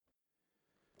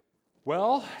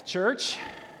Well, church,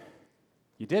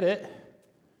 you did it.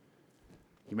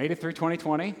 You made it through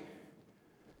 2020.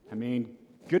 I mean,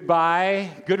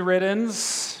 goodbye, good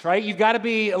riddance, right? You've got to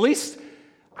be at least,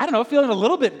 feeling a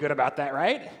little bit good about that,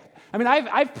 right? I mean,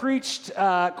 I've preached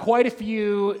quite a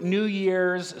few New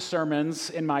Year's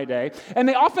sermons in my day, and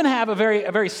they often have a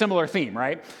very similar theme,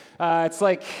 right? It's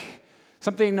like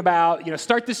something about,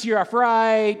 start this year off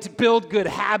right, build good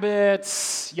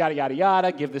habits, yada, yada,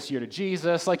 yada, give this year to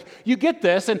Jesus. Like, you get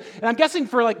this, and I'm guessing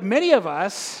for, many of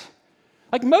us,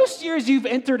 most years you've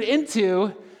entered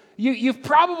into, you've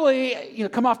probably,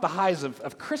 come off the highs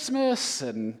of Christmas,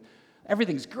 and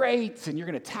everything's great, and you're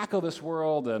going to tackle this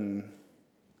world and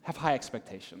have high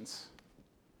expectations.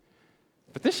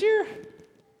 But this year,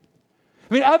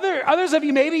 others of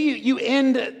you, maybe you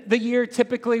end the year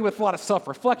typically with a lot of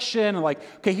self-reflection and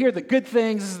okay, here are the good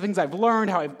things, this is the things I've learned,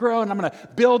 how I've grown, I'm going to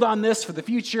build on this for the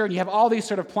future, and you have all these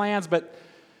sort of plans, but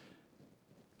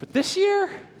this year,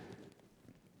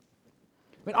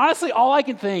 honestly, all I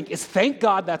can think is thank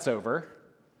God that's over,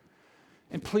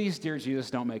 and please, dear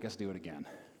Jesus, don't make us do it again.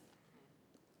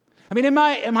 In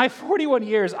my 41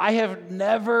 years, I have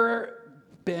never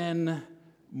been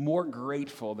more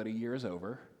grateful that a year is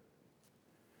over,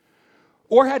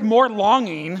 or had more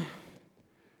longing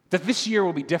that this year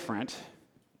will be different.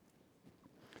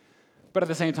 But at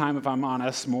the same time, if I'm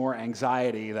honest, more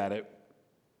anxiety that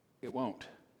it won't.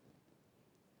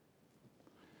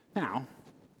 Now,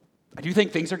 I do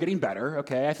think things are getting better,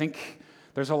 okay? I think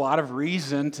there's a lot of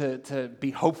reason to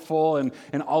be hopeful and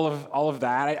all of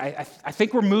that. I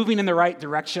think we're moving in the right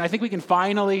direction. I think we can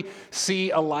finally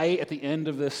see a light at the end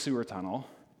of this sewer tunnel.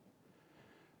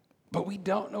 But we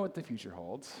don't know what the future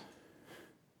holds.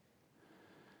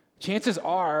 Chances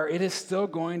are it is still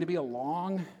going to be a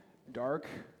long, dark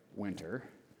winter.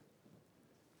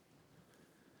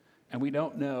 And we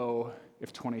don't know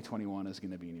if 2021 is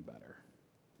going to be any better.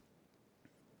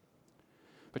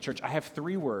 But church, I have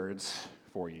 3 words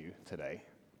for you today.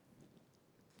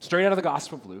 Straight out of the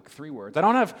Gospel of Luke, 3 words. I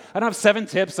don't have 7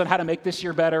 tips on how to make this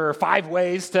year better or 5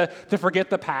 ways to forget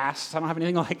the past. I don't have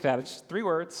anything like that. It's just 3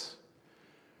 words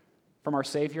from our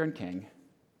Savior and King.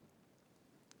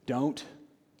 Don't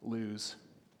lose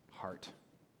heart.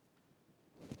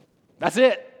 That's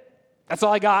it. That's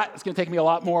all I got. It's going to take me a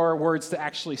lot more words to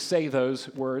actually say those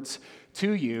words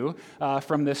to you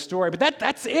from this story. But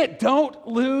that's it. Don't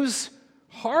lose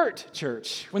heart,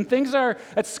 church. When things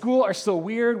at school are still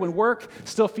weird, when work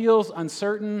still feels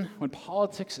uncertain, when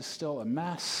politics is still a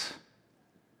mess,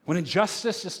 when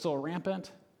injustice is still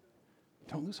rampant,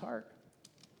 don't lose heart.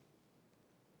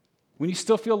 When you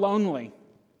still feel lonely,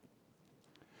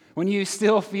 when you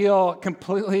still feel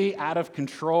completely out of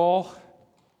control,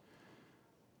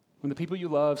 when the people you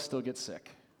love still get sick,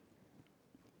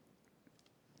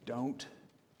 don't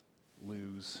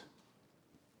lose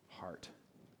heart.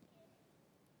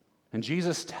 And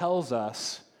Jesus tells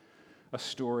us a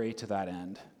story to that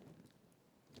end.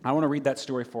 I want to read that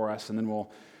story for us, and then we'll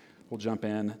jump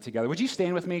in together. Would you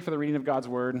stand with me for the reading of God's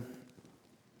word?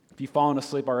 If you've fallen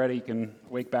asleep already, you can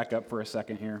wake back up for a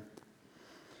second here.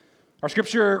 Our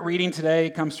scripture reading today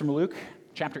comes from Luke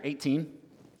chapter 18.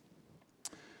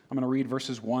 I'm going to read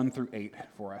verses 1 through 8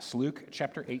 for us. Luke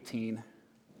chapter 18,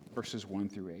 verses 1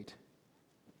 through 8.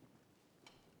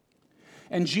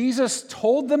 And Jesus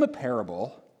told them a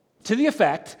parable to the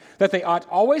effect that they ought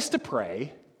always to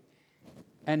pray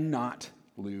and not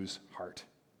lose heart.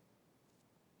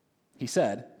 He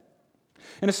said,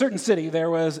 in a certain city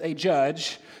there was a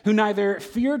judge who neither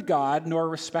feared God nor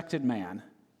respected man.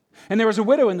 And there was a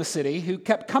widow in the city who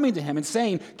kept coming to him and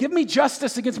saying, give me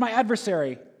justice against my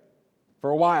adversary. For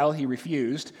a while he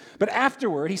refused, but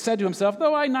afterward he said to himself,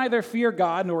 though I neither fear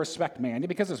God nor respect man,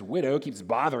 because this widow keeps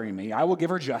bothering me, I will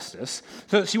give her justice,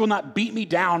 so that she will not beat me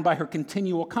down by her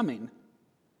continual coming.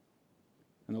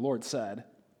 And the Lord said,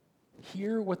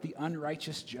 hear what the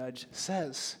unrighteous judge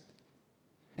says.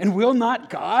 And will not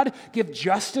God give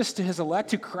justice to his elect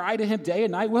who cry to him day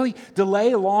and night? Will he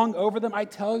delay long over them? I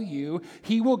tell you,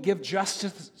 he will give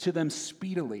justice to them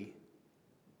speedily.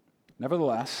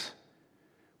 Nevertheless,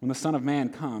 when the Son of Man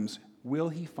comes, will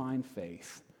he find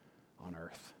faith on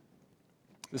earth?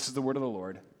 This is the word of the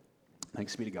Lord.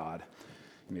 Thanks be to God.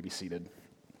 You may be seated.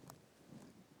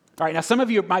 All right, now some of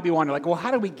you might be wondering, well,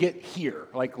 how did we get here?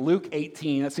 Luke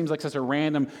 18, that seems like such a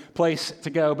random place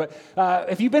to go. But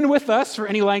if you've been with us for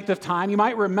any length of time, you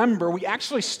might remember we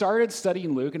actually started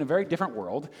studying Luke in a very different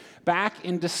world back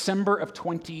in December of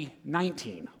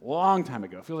 2019, a long time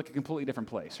ago. Feels like a completely different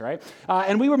place, right?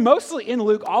 And we were mostly in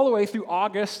Luke all the way through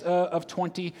August of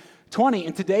 2020.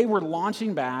 And today we're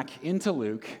launching back into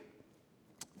Luke,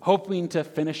 hoping to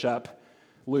finish up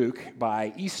Luke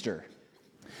by Easter.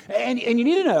 And you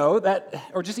need to know that,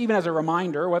 or just even as a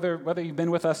reminder, whether you've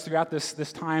been with us throughout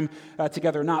this time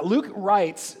together or not, Luke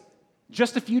writes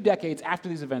just a few decades after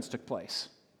these events took place.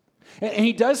 And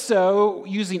he does so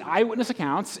using eyewitness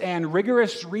accounts and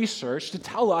rigorous research to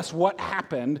tell us what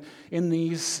happened in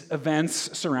these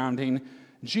events surrounding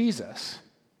Jesus.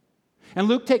 And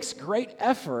Luke takes great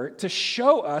effort to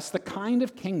show us the kind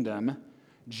of kingdom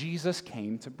Jesus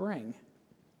came to bring.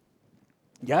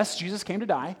 Yes, Jesus came to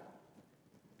die.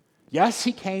 Yes,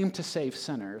 he came to save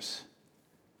sinners.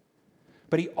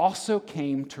 But he also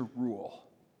came to rule.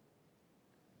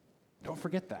 Don't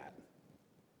forget that.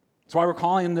 That's why we're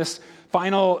calling this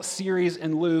final series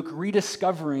in Luke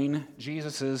Rediscovering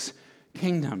Jesus'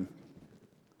 Kingdom.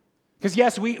 Because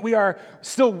yes, we are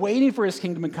still waiting for his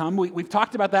kingdom to come. We've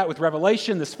talked about that with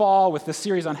Revelation this fall, with this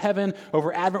series on heaven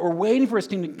over Advent. We're waiting for his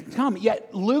kingdom to come.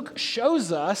 Yet Luke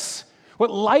shows us what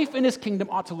life in his kingdom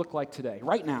ought to look like today,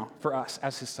 right now, for us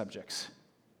as his subjects.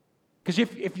 Because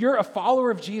if you're a follower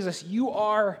of Jesus, you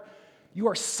are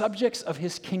subjects of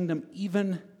his kingdom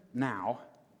even now.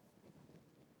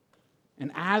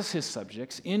 And as his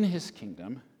subjects in his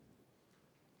kingdom,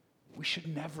 we should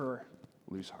never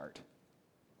lose heart.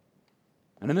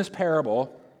 And in this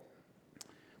parable,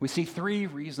 we see three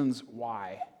reasons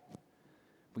why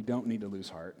we don't need to lose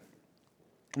heart.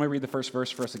 I'm going to read the first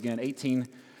verse for us again,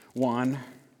 18:1,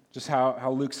 just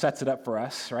how Luke sets it up for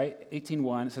us, right?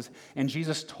 18:1, it says, "And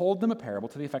Jesus told them a parable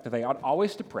to the effect that they ought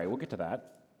always to pray," we'll get to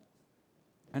that,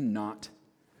 "and not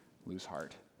lose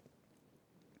heart."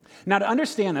 Now, to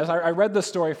understand this, I read this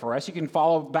story for us. You can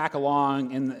follow back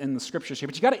along in the scriptures here,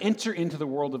 but you got to enter into the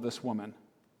world of this woman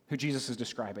who Jesus is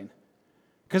describing.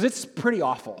 Because it's pretty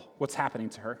awful what's happening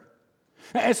to her.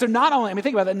 And so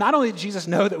think about that, not only did Jesus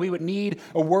know that we would need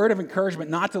a word of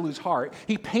encouragement not to lose heart,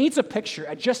 he paints a picture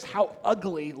at just how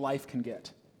ugly life can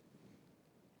get.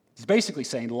 He's basically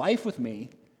saying, life with me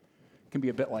can be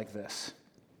a bit like this.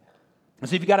 And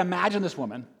so you've got to imagine this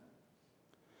woman.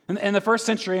 In the first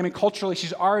century, culturally,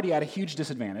 she's already at a huge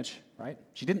disadvantage, right?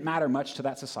 She didn't matter much to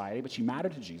that society, but she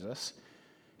mattered to Jesus.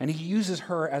 And he uses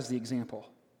her as the example.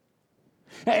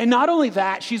 And not only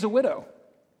that, she's a widow,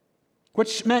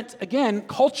 which meant, again,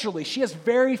 culturally, she has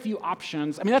very few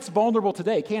options. That's vulnerable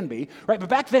today, can be, right? But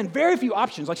back then, very few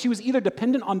options. Like she was either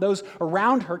dependent on those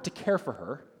around her to care for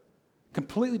her,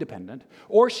 completely dependent,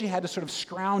 or she had to sort of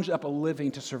scrounge up a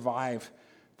living to survive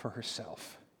for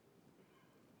herself.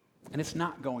 And it's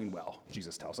not going well,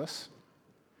 Jesus tells us.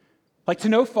 Like to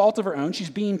no fault of her own, she's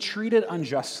being treated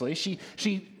unjustly.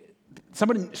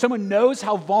 Someone knows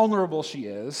how vulnerable she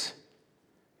is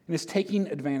and is taking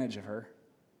advantage of her.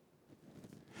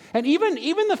 And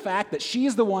even the fact that she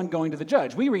is the one going to the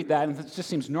judge, we read that and it just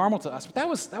seems normal to us, but that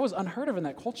was unheard of in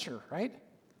that culture, right?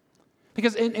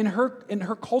 Because in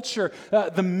her culture,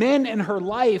 the men in her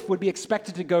life would be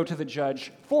expected to go to the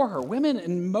judge for her. Women,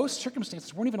 in most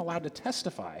circumstances, weren't even allowed to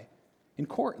testify in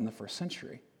court in the first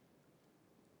century.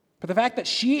 But the fact that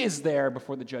she is there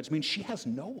before the judge means she has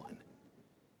no one.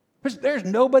 There's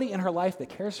nobody in her life that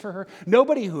cares for her,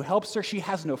 nobody who helps her. She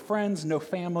has no friends, no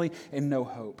family, and no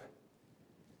hope.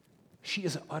 She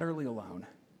is utterly alone.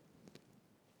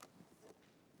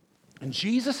 And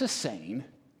Jesus is saying,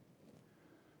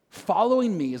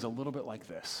 following me is a little bit like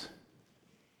this.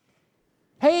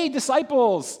 Hey,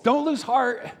 disciples, don't lose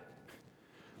heart.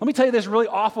 Let me tell you this really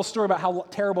awful story about how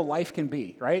terrible life can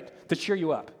be, right? To cheer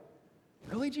you up.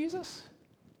 Really, Jesus?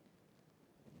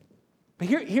 But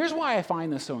here's why I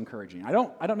find this so encouraging. I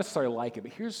don't necessarily like it,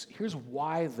 but here's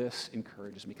why this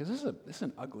encourages me. Because this is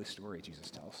an ugly story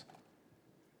Jesus tells.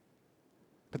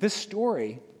 But this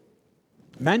story,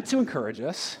 meant to encourage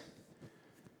us,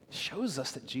 shows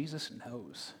us that Jesus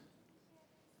knows.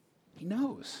 He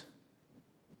knows.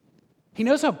 He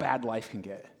knows how bad life can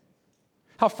get,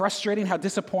 how frustrating, how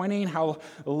disappointing, how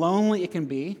lonely it can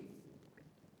be.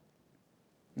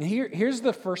 And here's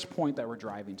the first point that we're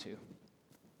driving to.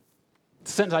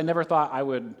 It's a sentence I never thought I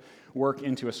would work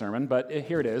into a sermon, but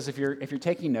here it is. If you're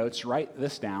taking notes, write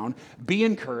this down. Be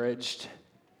encouraged.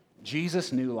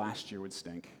 Jesus knew last year would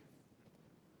stink.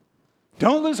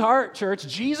 Don't lose heart, church.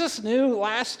 Jesus knew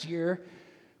last year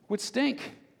would stink.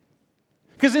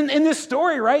 Because in this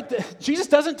story, right, Jesus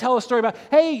doesn't tell a story about,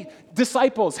 hey,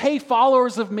 disciples, hey,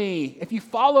 followers of me, if you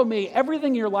follow me, everything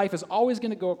in your life is always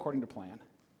going to go according to plan.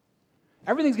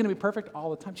 Everything's going to be perfect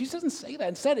all the time. Jesus doesn't say that.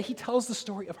 Instead, he tells the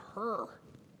story of her.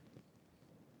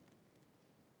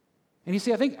 And you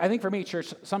see, I think for me,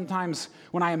 church, sometimes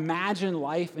when I imagine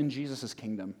life in Jesus'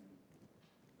 kingdom,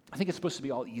 I think it's supposed to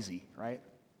be all easy, right?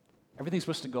 Everything's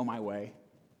supposed to go my way.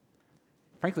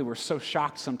 Frankly, we're so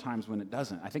shocked sometimes when it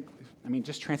doesn't.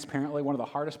 Just transparently, one of the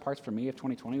hardest parts for me of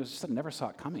 2020 was just I never saw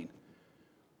it coming.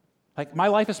 Like, my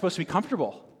life is supposed to be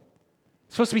comfortable.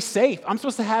 It's supposed to be safe. I'm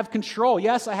supposed to have control.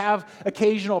 Yes, I have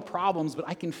occasional problems, but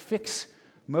I can fix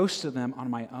most of them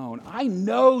on my own. I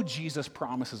know Jesus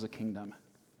promises a kingdom,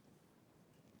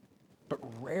 but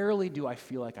rarely do I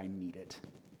feel like I need it.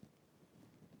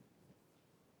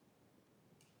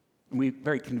 And we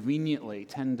very conveniently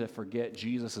tend to forget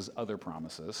Jesus' other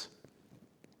promises.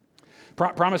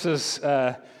 Promises,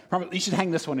 you should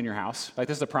hang this one in your house. Like,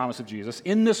 this is a promise of Jesus.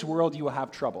 In this world, you will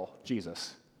have trouble,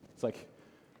 Jesus. It's like,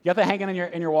 you got that hanging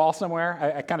in your wall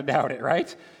somewhere? I kind of doubt it,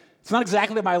 right? It's not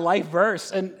exactly my life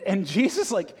verse. And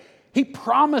Jesus, he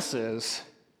promises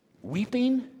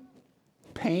weeping,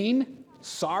 pain,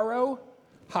 sorrow,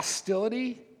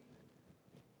 hostility,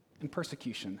 and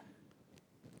persecution.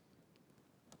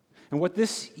 And what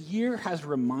this year has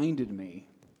reminded me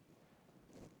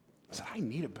is that I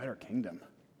need a better kingdom.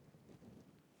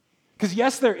 Because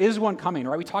yes, there is one coming,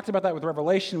 right? We talked about that with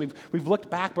Revelation. We've looked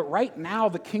back, but right now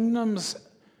the kingdoms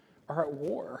are at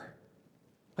war.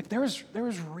 Like, there is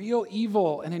real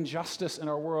evil and injustice in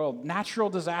our world, natural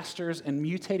disasters and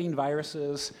mutating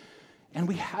viruses, and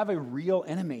we have a real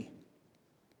enemy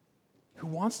who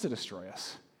wants to destroy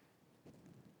us.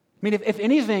 If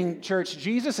anything, church,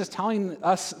 Jesus is telling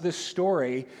us this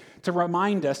story to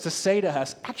remind us, to say to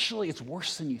us, actually, it's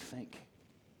worse than you think.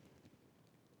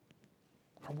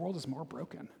 Our world is more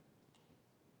broken.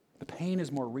 The pain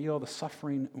is more real, the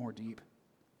suffering more deep.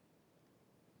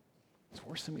 It's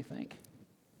worse than we think.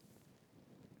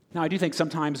 Now, I do think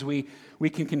sometimes we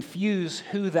can confuse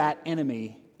who that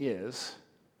enemy is.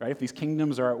 Right? If these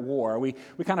kingdoms are at war, we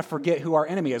kind of forget who our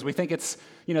enemy is. We think it's,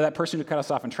 that person who cut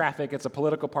us off in traffic, it's a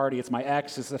political party, it's my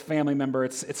ex, it's a family member,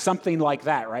 it's something like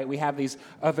that, right? We have these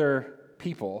other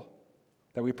people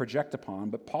that we project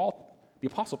upon, but the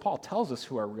Apostle Paul tells us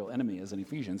who our real enemy is in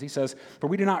Ephesians. He says, "For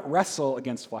we do not wrestle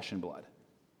against flesh and blood,"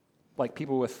 like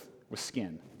people with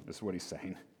skin, is what he's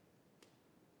saying,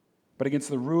 "but against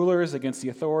the rulers, against the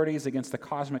authorities, against the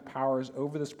cosmic powers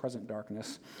over this present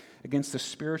darkness, against the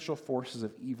spiritual forces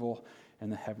of evil in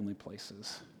the heavenly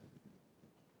places."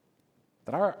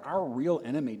 That our real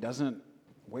enemy doesn't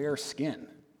wear skin,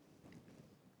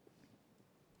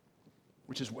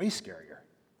 which is way scarier.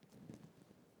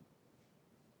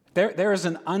 There is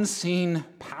an unseen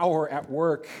power at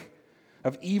work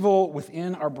of evil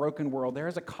within our broken world. There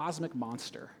is a cosmic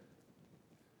monster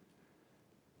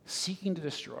seeking to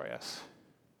destroy us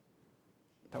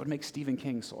that would make Stephen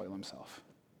King soil himself.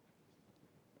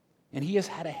 And he has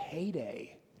had a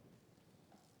heyday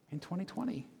in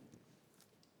 2020.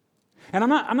 And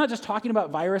I'm not just talking about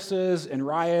viruses and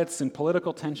riots and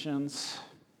political tensions.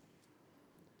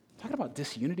 I'm talking about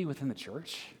disunity within the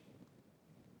church.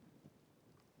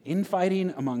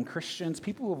 Infighting among Christians,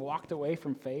 people who have walked away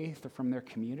from faith or from their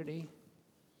community.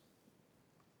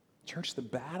 Church, the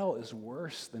battle is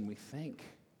worse than we think.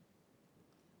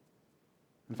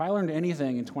 If I learned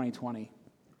anything in 2020,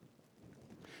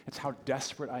 it's how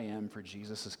desperate I am for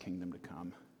Jesus' kingdom to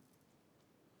come.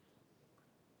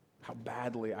 How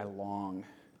badly I long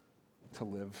to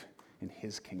live in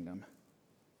his kingdom.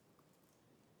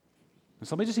 And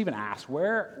so let me just even ask,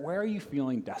 where are you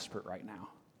feeling desperate right now?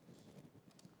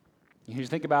 You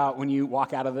just think about when you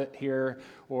walk out of it here,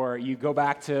 or you go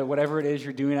back to whatever it is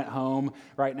you're doing at home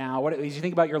right now. As you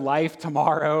think about your life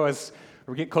tomorrow as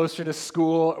we get closer to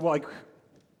school,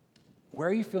 where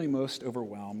are you feeling most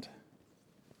overwhelmed?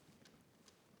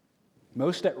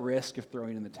 Most at risk of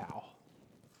throwing in the towel?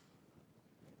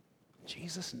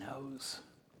 Jesus knows.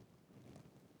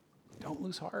 Don't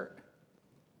lose heart.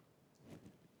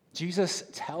 Jesus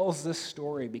tells this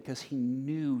story because he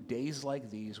knew days like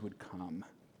these would come.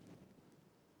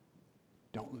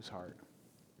 Don't lose heart.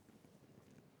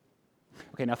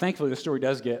 Okay, now thankfully the story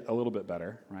does get a little bit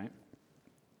better, right?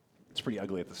 It's pretty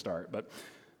ugly at the start, but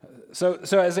so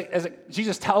as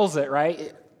Jesus tells it,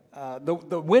 right?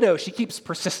 The widow, she keeps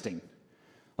persisting.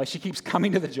 Like, she keeps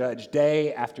coming to the judge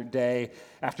day after day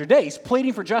after day. He's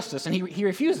pleading for justice, and he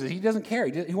refuses. He doesn't care.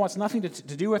 He wants nothing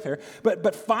to do with her.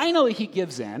 But finally he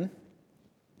gives in.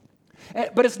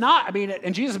 But it's not,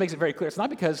 and Jesus makes it very clear, it's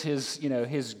not because his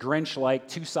Grinch-like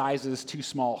two sizes too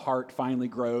small heart finally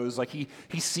grows, like he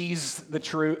sees the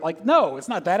truth. Like, no, it's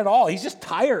not that at all. He's just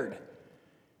tired.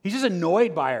 He's just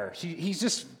annoyed by her.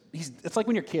 It's like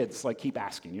when your kids keep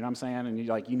asking, you know what I'm saying?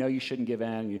 And you shouldn't give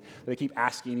in. They keep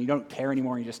asking, you don't care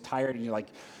anymore, and you're just tired, and you're like,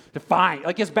 fine.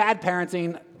 Like, it's bad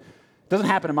parenting. Doesn't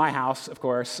happen in my house, of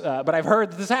course, but I've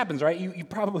heard that this happens, right? You've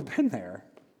probably been there.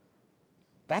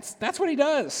 That's what he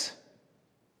does.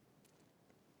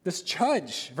 This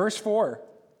judge, verse 4,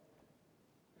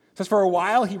 It says, for a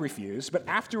while he refused, but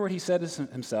afterward he said to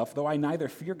himself, though I neither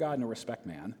fear God nor respect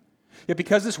man, yet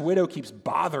because this widow keeps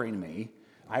bothering me,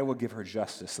 I will give her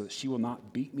justice so that she will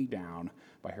not beat me down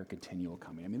by her continual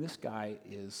coming. I mean, this guy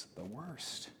is the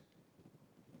worst.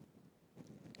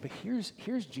 But here's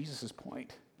Jesus'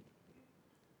 point.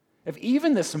 If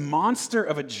even this monster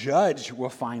of a judge will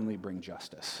finally bring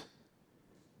justice,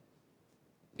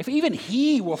 if even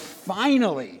he will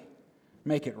finally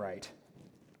make it right,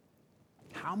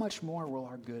 how much more will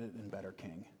our good and better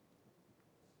King?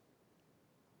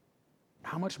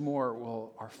 How much more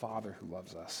will our Father who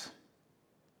loves us?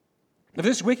 If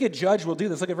this wicked judge will do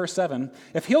this, look at verse 7.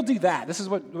 If he'll do that, this is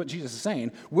what Jesus is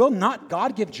saying, will not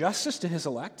God give justice to his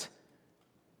elect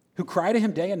who cry to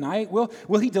him day and night?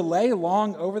 Will he delay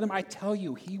long over them? I tell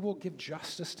you, he will give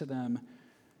justice to them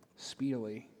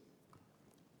speedily.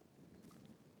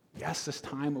 Yes, this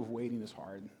time of waiting is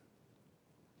hard.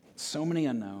 So many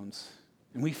unknowns,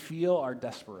 and we feel our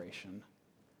desperation.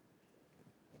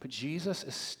 But Jesus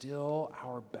is still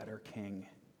our better King.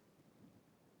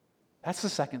 That's the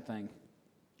second thing.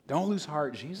 Don't lose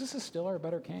heart. Jesus is still our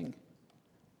better King.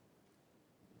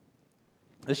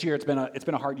 This year, it's been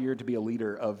a hard year to be a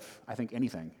leader of, I think,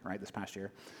 anything, right, this past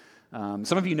year.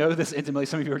 Some of you know this intimately.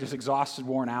 Some of you are just exhausted,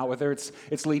 worn out, whether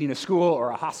it's leading a school or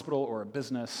a hospital or a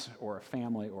business or a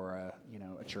family or a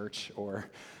church or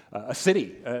a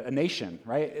city, a nation,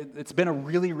 right? It's been a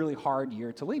really, really hard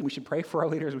year to lead. We should pray for our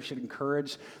leaders. We should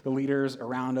encourage the leaders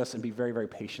around us and be very, very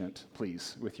patient,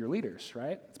 please, with your leaders,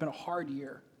 right? It's been a hard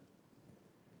year.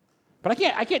 But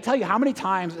I can't tell you how many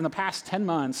times in the past 10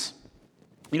 months,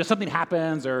 something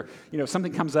happens or,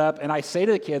 something comes up, and I say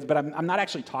to the kids, but I'm not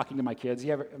actually talking to my kids.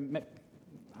 I don't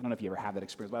know if you ever have that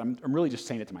experience, but I'm really just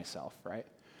saying it to myself, right?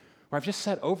 Where I've just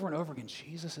said over and over again,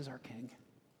 Jesus is our King.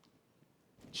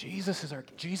 Jesus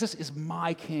is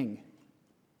my King.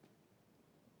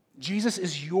 Jesus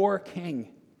is your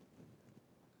King.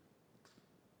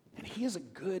 And he is a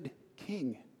good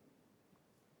King.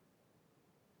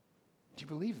 Do you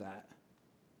believe that?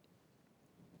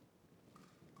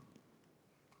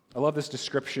 I love this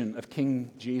description of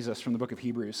King Jesus from the book of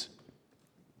Hebrews.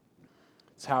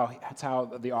 That's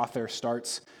how the author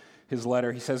starts his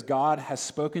letter. He says, God has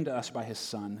spoken to us by his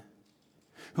Son,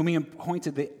 whom he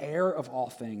appointed the heir of all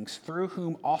things, through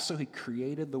whom also he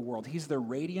created the world. He's the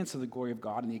radiance of the glory of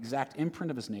God and the exact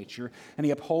imprint of his nature, and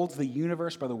he upholds the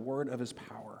universe by the word of his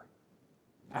power.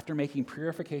 After making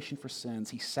purification for sins,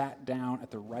 he sat down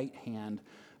at the right hand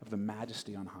of the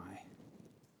majesty on high.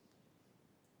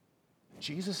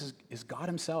 Jesus is God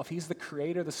himself. He's the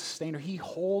creator, the sustainer. He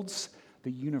holds the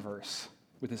universe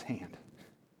with his hand.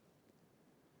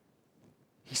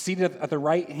 He's seated at the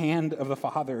right hand of the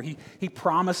Father. He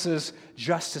promises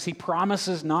justice. He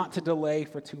promises not to delay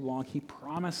for too long. He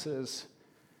promises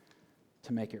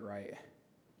to make it right.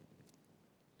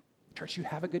 Church, you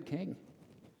have a good King.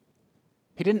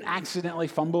 He didn't accidentally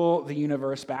fumble the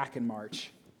universe back in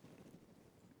March.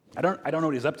 I don't know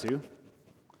what he's up to.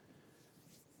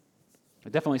 I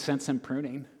definitely sense him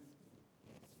pruning,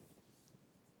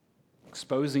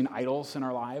 exposing idols in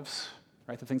our lives,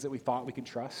 right? The things that we thought we could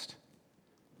trust,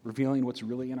 revealing what's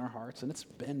really in our hearts. And it's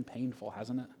been painful,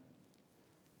 hasn't it?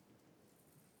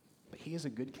 But he is a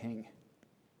good King.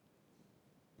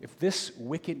 If this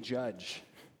wicked judge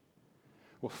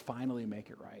will finally make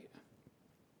it right,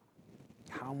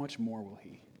 how much more will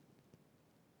he?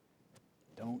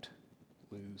 Don't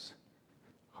lose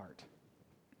heart.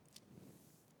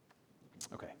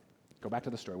 Okay, go back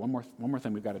to the story. One more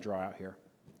thing we've got to draw out here.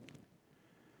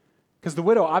 Because the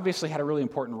widow obviously had a really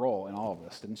important role in all of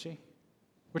this, didn't she?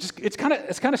 Which is it's kind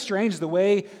of strange the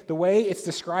way it's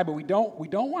described, but we don't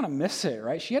want to miss it,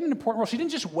 right? She had an important role. She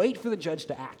didn't just wait for the judge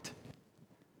to act.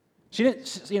 She didn't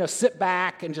sit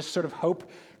back and just sort of hope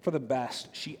for the best.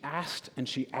 She asked and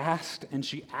she asked and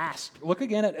she asked. Look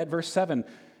again at verse 7.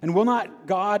 And will not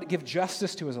God give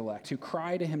justice to his elect who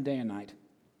cry to him day and night?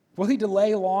 Will he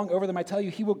delay long over them? I tell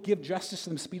you, he will give justice to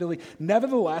them speedily.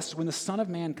 Nevertheless, when the Son of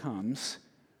Man comes,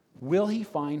 will he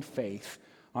find faith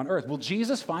on earth? Will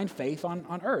Jesus find faith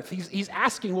on earth? He's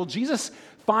asking, will Jesus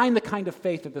find the kind of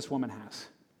faith that this woman has?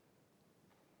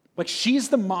 Like, she's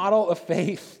the model of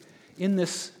faith in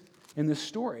this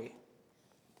story.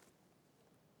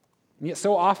 And yet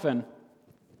so often,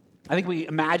 I think we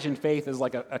imagine faith as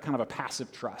like a kind of a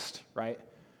passive trust, right?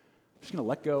 I'm just going to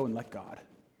let go and let God.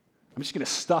 I'm just going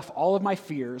to stuff all of my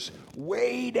fears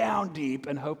way down deep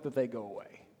and hope that they go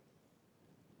away.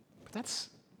 But that's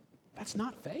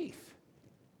not faith.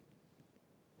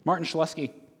 Martin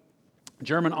Schleske,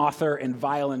 German author and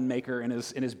violin maker, in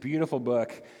his beautiful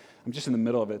book, I'm just in the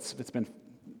middle of it, it's been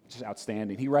just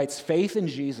outstanding. He writes, faith in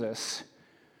Jesus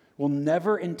will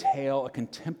never entail a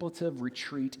contemplative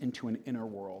retreat into an inner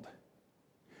world,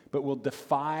 but will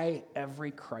defy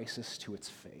every crisis to its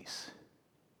face.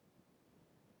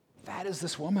 That is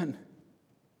this woman.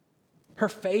 Her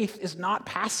faith is not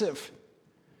passive.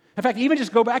 In fact, even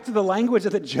just go back to the language that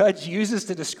the judge uses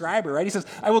to describe her, right? He says,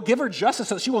 I will give her justice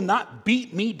so that she will not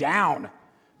beat me down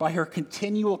by her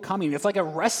continual coming. It's like a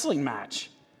wrestling match.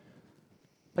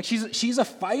 Like she's a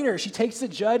fighter. She takes the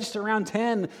judge to round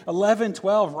 10, 11,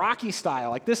 12, Rocky style.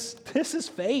 Like this is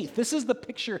faith. This is the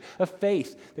picture of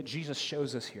faith that Jesus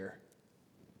shows us here.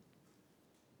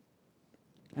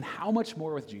 And how much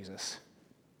more with Jesus?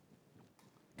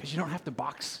 Because you don't have to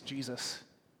box Jesus.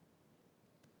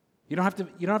 You don't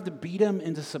have to beat him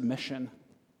into submission.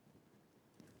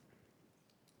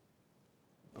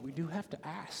 But we do have to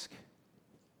ask.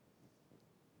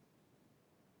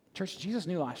 Church, Jesus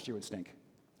knew last year would stink.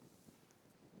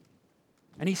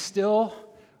 And he's still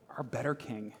our better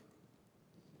king.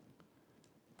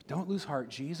 But don't lose heart.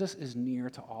 Jesus is near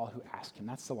to all who ask him.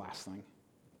 That's the last thing.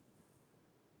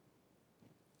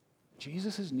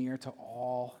 Jesus is near to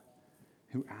all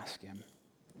who ask him.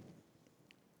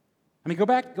 I mean, go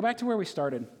back to where we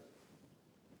started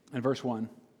in verse 1.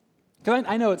 Because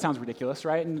I know it sounds ridiculous,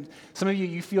 right? And some of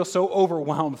you feel so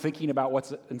overwhelmed thinking about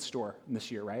what's in store in this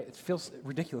year, right? It feels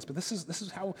ridiculous. But this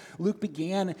is how Luke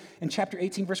began in chapter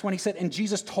 18, verse 1. He said, and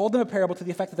Jesus told them a parable to the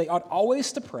effect that they ought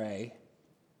always to pray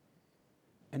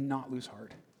and not lose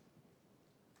heart.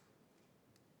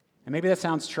 And maybe that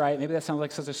sounds trite. Maybe that sounds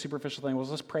like such a superficial thing. Well,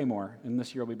 let's pray more, and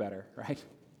this year will be better, right?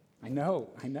 I know.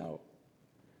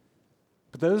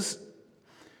 But those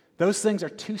things are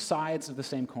two sides of the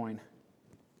same coin.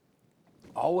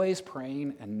 Always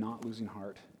praying and not losing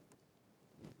heart.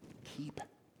 Keep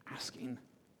asking.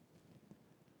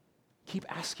 Keep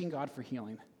asking God for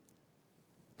healing,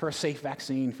 for a safe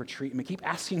vaccine, for treatment. Keep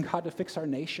asking God to fix our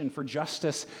nation, for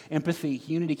justice, empathy,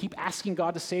 unity. Keep asking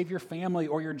God to save your family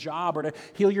or your job or to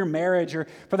heal your marriage or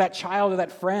for that child or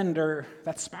that friend or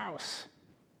that spouse.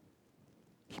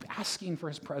 Keep asking for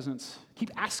his presence.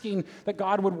 Keep asking that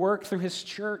God would work through his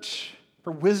church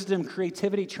for wisdom,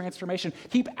 creativity, transformation.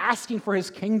 Keep asking for his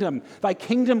kingdom. Thy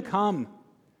kingdom come.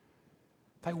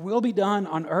 Thy will be done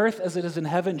on earth as it is in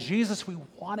heaven. Jesus, we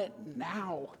want it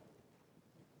now.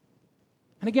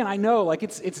 And again, I know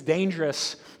it's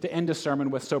dangerous to end a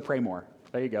sermon with, so pray more.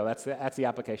 There you go. That's the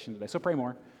application today. So pray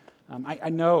more. I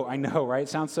know, right? It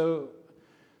sounds so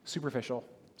superficial,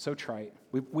 so trite.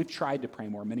 We've tried to pray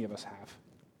more. Many of us have.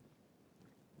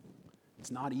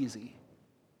 It's not easy.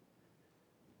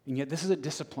 And yet this is a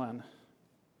discipline.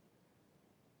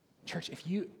 Church,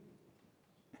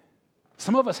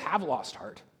 some of us have lost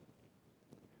heart.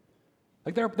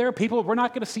 Like there are people we're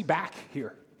not going to see back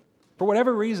here. For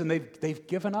whatever reason, they've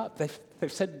given up.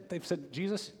 They've said,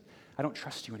 Jesus, I don't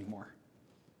trust you anymore.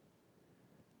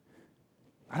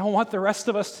 I don't want the rest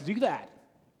of us to do that.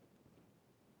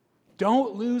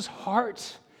 Don't lose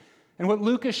heart. And what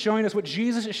Luke is showing us, what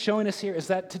Jesus is showing us here is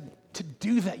that to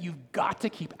do that, you've got to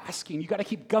keep asking. You've got to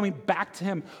keep coming back to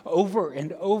him over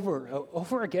and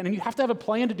over again. And you have to have a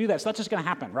plan to do that. It's not just going to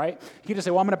happen, right? You can just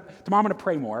say, well, tomorrow I'm going to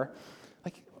pray more.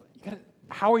 Like,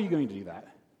 how are you going to do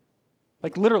that?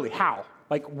 Like, literally, how?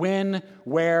 Like, when,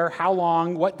 where, how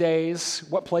long, what days,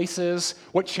 what places,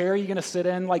 what chair are you going to sit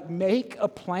in? Like, make a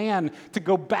plan to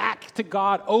go back to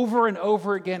God over and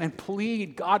over again and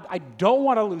plead, God, I don't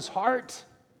want to lose heart.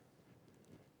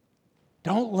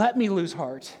 Don't let me lose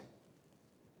heart.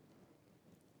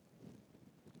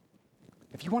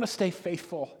 If you want to stay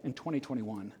faithful in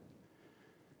 2021,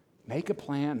 make a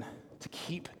plan to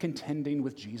keep contending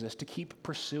with Jesus, to keep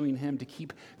pursuing him, to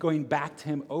keep going back to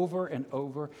him over and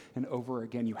over and over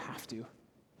again. You have to.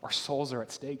 Our souls are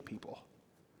at stake, people.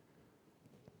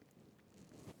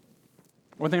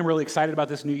 One thing I'm really excited about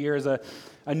this new year is a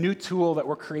new tool that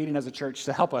we're creating as a church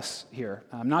to help us here,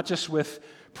 not just with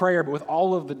prayer, but with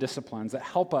all of the disciplines that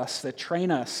help us, that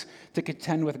train us to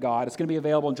contend with God. It's going to be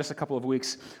available in just a couple of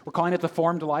weeks. We're calling it The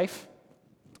Formed Life,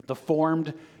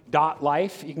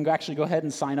 theformed.life. You can actually go ahead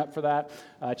and sign up for that.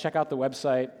 Check out the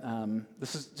website.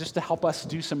 This is just to help us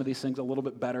do some of these things a little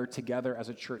bit better together as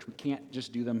a church. We can't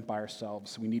just do them by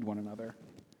ourselves. We need one another.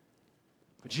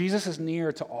 But Jesus is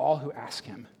near to all who ask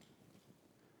him.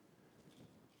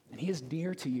 And he is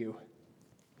near to you.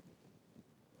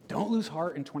 Don't lose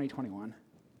heart in 2021.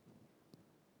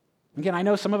 Again, I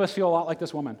know some of us feel a lot like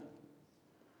this woman.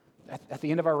 At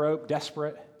the end of our rope,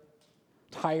 desperate,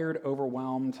 tired,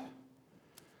 overwhelmed.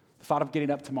 The thought of getting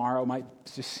up tomorrow might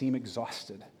just seem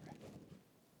exhausted.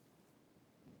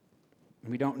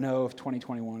 And we don't know if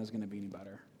 2021 is going to be any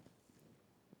better.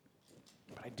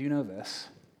 But I do know this.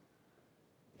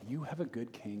 you have a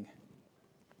good king.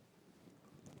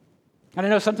 And I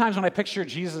know sometimes when I picture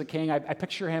Jesus as a king, I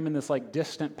picture him in this like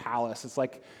distant palace. It's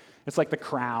like the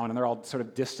Crown, and they're all sort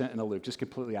of distant and aloof, just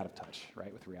completely out of touch,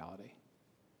 right, with reality.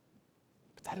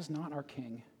 But that is not our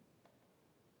king.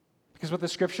 Because what the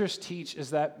scriptures teach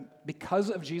is that because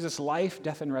of Jesus' life,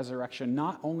 death, and resurrection,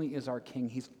 not only is our king,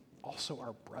 he's also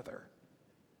our brother.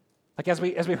 Like as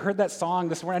we heard that song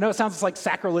this morning, I know it sounds like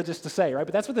sacrilegious to say, right?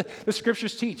 But that's what the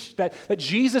scriptures teach, that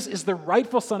Jesus is the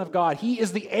rightful Son of God. He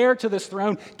is the heir to this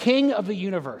throne, king of the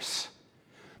universe.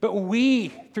 But we,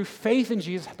 through faith in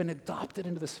Jesus, have been adopted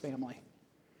into this family.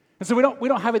 And so we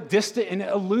don't have a distant and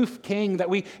aloof king that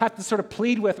we have to sort of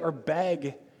plead with or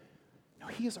beg. No,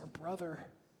 he is our brother.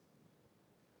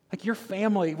 Like your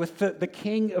family with the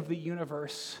king of the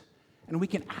universe. And we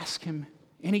can ask him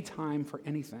anytime for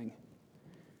anything.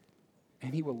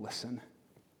 And he will listen.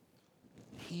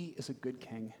 He is a good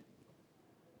king.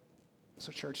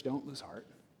 So church, don't lose heart.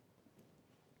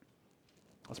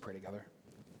 Let's pray together.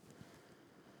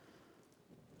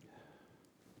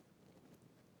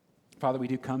 Father, we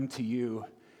do come to you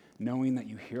knowing that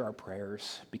you hear our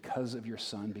prayers because of your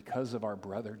Son, because of our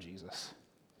brother Jesus.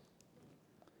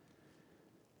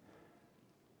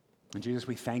 And Jesus,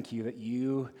 we thank you that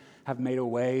you have made a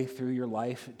way through your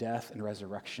life, death, and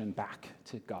resurrection back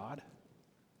to God.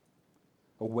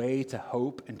 A way to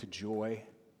hope and to joy.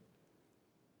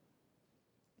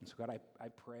 And so God, I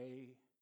pray